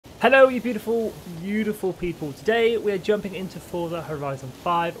Hello you beautiful, beautiful people. Today we are jumping into Forza Horizon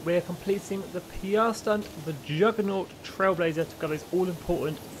 5. We are completing the PR stunt, the Juggernaut Trailblazer to get those all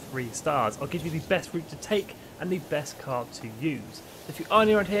important 3 stars. I'll give you the best route to take and the best car to use. If you are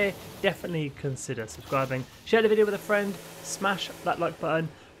new around here, definitely consider subscribing. Share the video with a friend, smash that like button.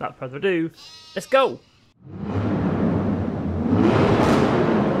 Without further ado, let's go!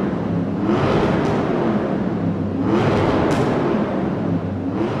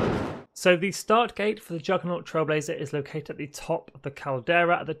 So the start gate for the Juggernaut Trailblazer is located at the top of the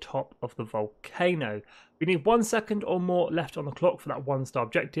caldera at the top of the volcano. We need 1 second or more left on the clock for that 1-star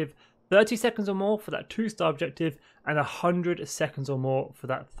objective, 30 seconds or more for that 2-star objective, and 100 seconds or more for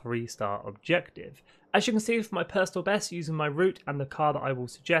that 3-star objective. As you can see from my personal best using my route and the car that I will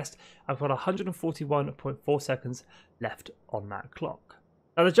suggest, I've got 141.4 seconds left on that clock.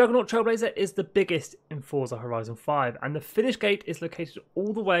 Now the Juggernaut Trailblazer is the biggest in Forza Horizon 5 and the finish gate is located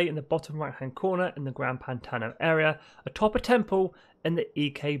all the way in the bottom right hand corner in the Gran Pantano area, atop a temple in the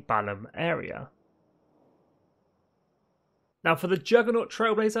EK Balam area. Now for the Juggernaut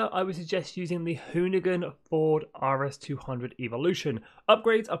Trailblazer I would suggest using the Hoonigan Ford RS200 Evolution.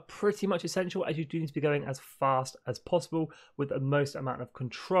 Upgrades are pretty much essential as you do need to be going as fast as possible with the most amount of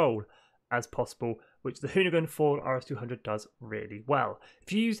control as possible, which the Hoonigan Ford RS200 does really well.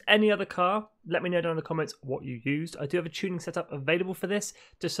 If you use any other car, let me know down in the comments what you used. I do have a tuning setup available for this.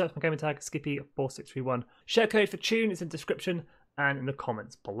 Just search my gamer tag Skippy4631. Share code for tune is in the description and in the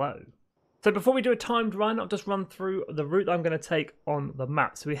comments below. So before we do a timed run, I'll just run through the route I'm going to take on the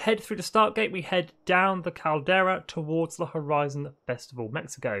map. So we head through the start gate, we head down the caldera towards the Horizon Festival,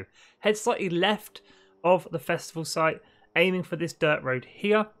 Mexico. Head slightly left of the festival site, aiming for this dirt road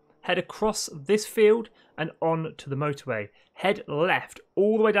here. Head across this field and on to the motorway. Head left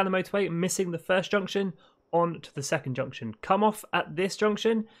all the way down the motorway, missing the first junction, on to the second junction. Come off at this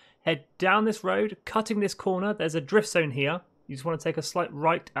junction, head down this road, cutting this corner. There's a drift zone here. You just want to take a slight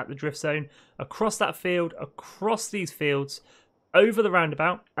right at the drift zone, across that field, across these fields, over the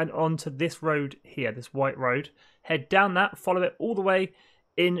roundabout and onto this road here, this white road. Head down that, follow it all the way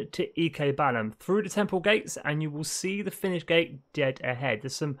into EK Balam, through the temple gates, and you will see the finish gate dead ahead.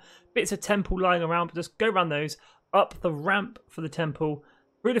 There's some bits of temple lying around, but just go around those, up the ramp for the temple,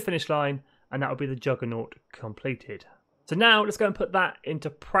 through the finish line, and that will be the Juggernaut completed. So now let's go and put that into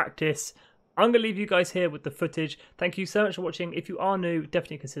practice. I'm going to leave you guys here with the footage. Thank you so much for watching. If you are new,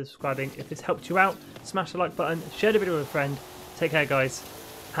 definitely consider subscribing. If this helped you out, smash the like button, share the video with a friend. Take care guys,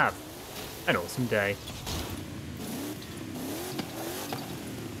 have an awesome day.